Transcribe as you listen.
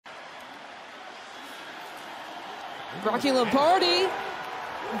Rocky Lombardi.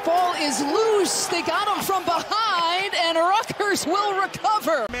 Ball is loose. They got him from behind, and Rutgers will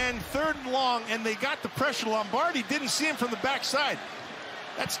recover. Man, 3rd and long, and they got the pressure. Lombardi didn't see him from the backside.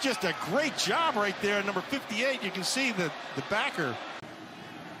 That's just a great job right there. Number 58, you can see the backer.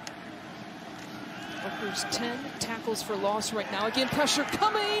 Rutgers 10 tackles for loss right now. Again, pressure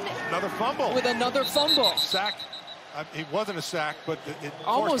coming. Another fumble. With another fumble. Sack. It wasn't a sack, but it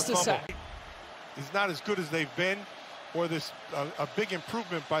almost a fumble. sack. He's not as good as they've been, or this a big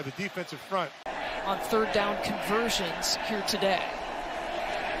improvement by the defensive front. On 3rd down conversions here today.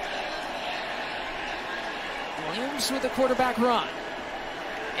 Williams with a quarterback run.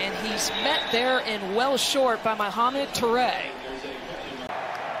 And he's met there and well short by Mohamed Toure.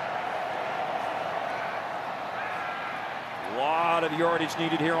 A lot of yardage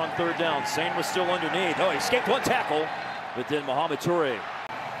needed here on 3rd down. Sane was still underneath. Oh, he escaped one tackle, but then Mohamed Toure,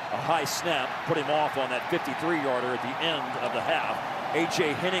 a high snap, put him off on that 53-yarder at the end of the half.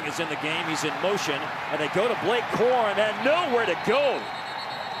 A.J. Henning is in the game. He's in motion, and they go to Blake Corn, and nowhere to go.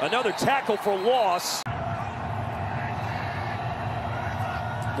 Another tackle for loss.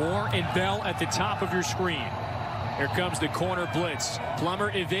 Moore and Bell at the top of your screen. Here comes the corner blitz.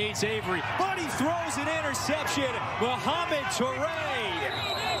 Plummer evades Avery, but he throws an interception. Mohamed Toure.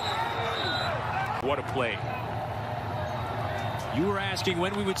 What a play. You were asking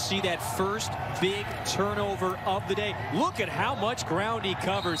when we would see that first big turnover of the day. Look at how much ground he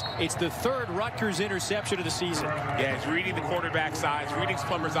covers. It's the 3rd Rutgers interception of the season. Yeah, he's reading the quarterback's eyes, reading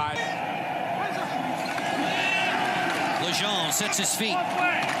Plummer's eyes. Lejean sets his feet,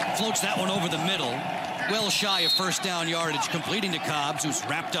 floats that one over the middle. Well shy of 1st down yardage, completing to Cobbs, who's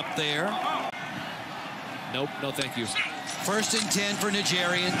wrapped up there. Nope, no thank you. 1st and 10 for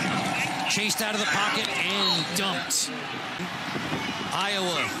Nigerian. Chased out of the pocket and dumped.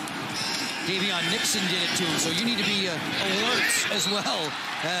 Iowa. Davion Nixon did it too, so you need to be alert as well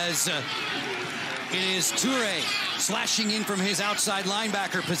as it is Toure slashing in from his outside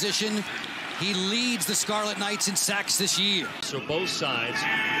linebacker position. He leads the Scarlet Knights in sacks this year. So both sides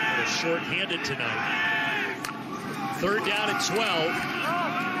are short-handed tonight. 3rd down and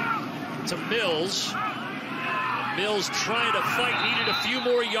 12 to Mills. Mills trying to fight, needed a few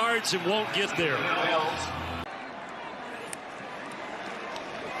more yards and won't get there. And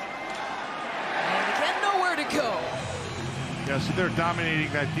again, nowhere to go. Yeah, so they're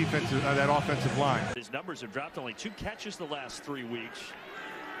dominating that that offensive line. His numbers have dropped, only 2 catches the last 3 weeks.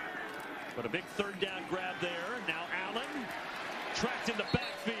 But a big 3rd down grab there. Now Allen tracked in the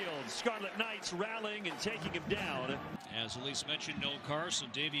backfield. Scarlet Knights rallying and taking him down. As Elise mentioned, no Carson,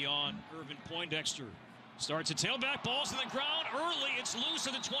 Davion, Irvin Poindexter. Starts a tailback, balls to the ground early. It's loose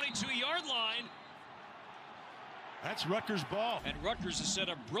at the 22-yard line. That's Rutgers' ball. And Rutgers is set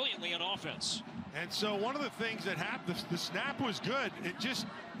up brilliantly on offense. And so one of the things that happened, the snap was good.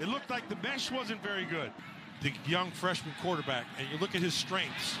 It looked like the mesh wasn't very good. The young freshman quarterback, and you look at his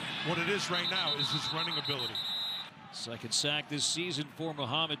strengths. What it is right now is his running ability. 2nd sack this season for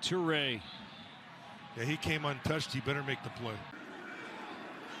Mohamed Toure. Yeah, he came untouched. He better make the play.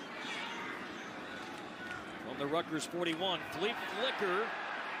 On the Rutgers 41, flicker.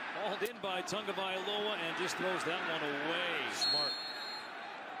 Hauled in by Tagovailoa and just throws that one away. Smart.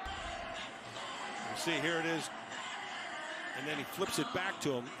 You see, here it is. And then he flips it back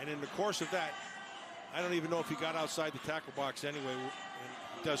to him. And in the course of that, I don't even know if he got outside the tackle box anyway, and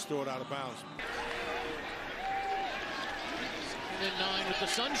he does throw it out of bounds. 2nd and 9 with the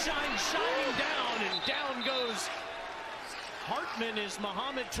sunshine shining down, and down goes Hartman as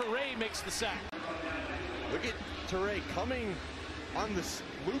Mohamed Toure makes the sack. Look at Toure coming on this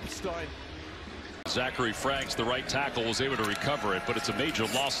loop stunt. Zachary Franks, the right tackle, was able to recover it, but it's a major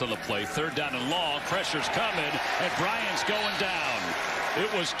loss on the play. 3rd down and long, pressure's coming, and Bryant's going down.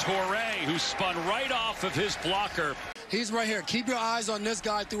 It was Toure who spun right off of his blocker. He's right here. Keep your eyes on this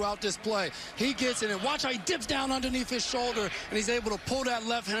guy throughout this play. He gets it, and watch how he dips down underneath his shoulder, and he's able to pull that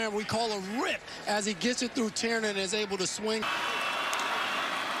left hand, we call a rip, as he gets it through Tiernan and is able to swing.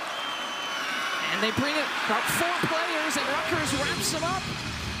 And they bring it about 4 players, and Rutgers wraps them up.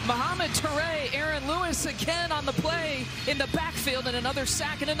 Mohamed Toure, Aaron Lewis again on the play in the backfield, and another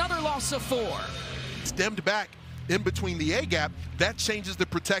sack and another loss of 4. Stemmed back in between the A-gap. That changes the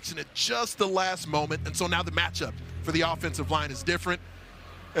protection at just the last moment, and so now the matchup for the offensive line is different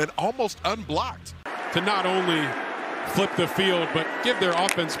and almost unblocked. To not only flip the field, but give their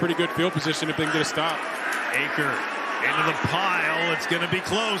offense pretty good field position if they can get a stop. Aker into the pile. It's going to be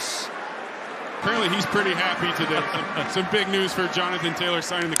close. Apparently he's pretty happy today. Some big news for Jonathan Taylor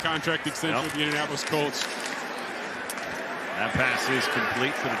signing the contract extension with the Indianapolis Colts. That pass is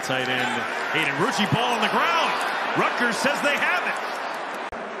complete for the tight end. Hayden Rucci, ball on the ground. Rutgers says they have it.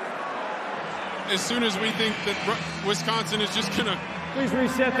 As soon as we think that Wisconsin is just going to please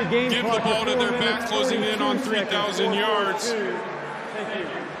reset the game give the ball to their back, closing in on 3,000 yards.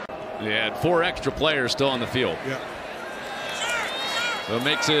 They had 4 extra players still on the field. Yeah. So it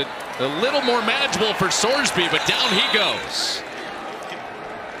makes it a little more manageable for Sorsby, but down he goes.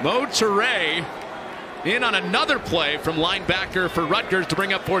 Mohamed Toure in on another play from linebacker for Rutgers to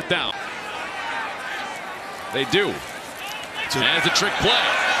bring up 4th down. They do. As a trick play.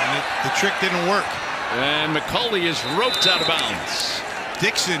 And the trick didn't work. And McCauley is roped out of bounds.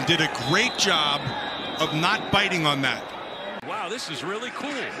 Dixon did a great job of not biting on that. Wow, this is really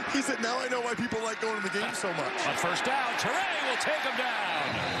cool. He said, now I know why people like going to the game so much. On 1st down, Toure will take him down.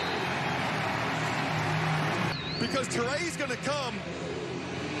 Because Toure's going to come.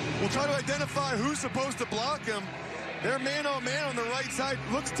 We'll try to identify who's supposed to block him. They're man-on-man on the right side.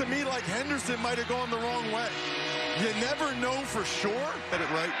 Looks to me like Henderson might have gone the wrong way. You never know for sure. Get it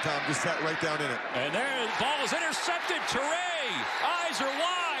right, Tom. Just sat right down in it. And there, the ball is intercepted. Toure, eyes are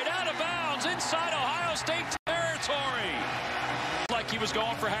wide, out of bounds, inside Ohio State territory. Like he was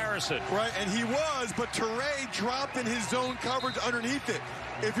going for Harrison. Right, and he was, but Toure dropped in his zone coverage underneath it.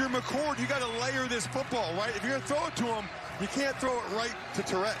 If you're McCord, you got to layer this football, right? If you're going to throw it to him, you can't throw it right to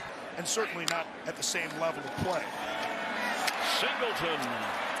Toure. And certainly not at the same level of play. Singleton,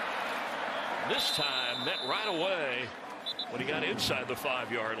 this time met right away when he got inside the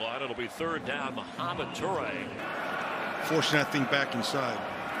 5-yard line. It'll be 3rd down, Mohamed Toure. Forcing that thing back inside.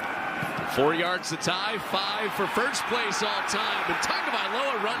 4 yards to tie, 5 for first place all time. And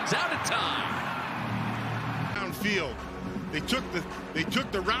Tagovailoa runs out of time. Downfield. They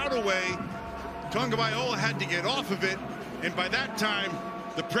took the route away. Tagovailoa had to get off of it, and by that time,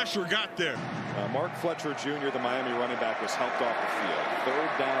 the pressure got there. Mark Fletcher Jr., the Miami running back, was helped off the field.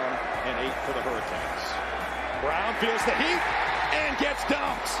 3rd down and 8 for the Hurricanes. Brown feels the heat and gets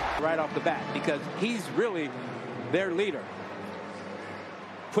dumped. Right off the bat, because he's really their leader.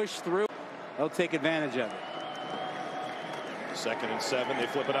 Push through. They'll take advantage of it. 2nd and 7. They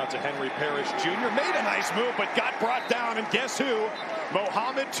flip it out to Henry Parrish Jr. Made a nice move, but got brought down. And guess who?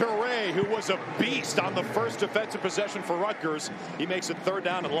 Mohamed Toure, who was a beast on the first defensive possession for Rutgers. He makes it 3rd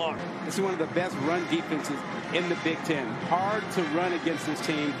down and long. This is one of the best run defenses in the Big Ten. Hard to run against this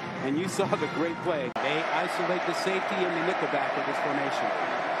team, and you saw the great play. They isolate the safety and the nickelback of this formation.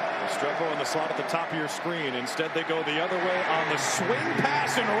 Restrepo in the slot at the top of your screen. Instead, they go the other way on the swing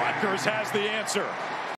pass, and Rutgers has the answer.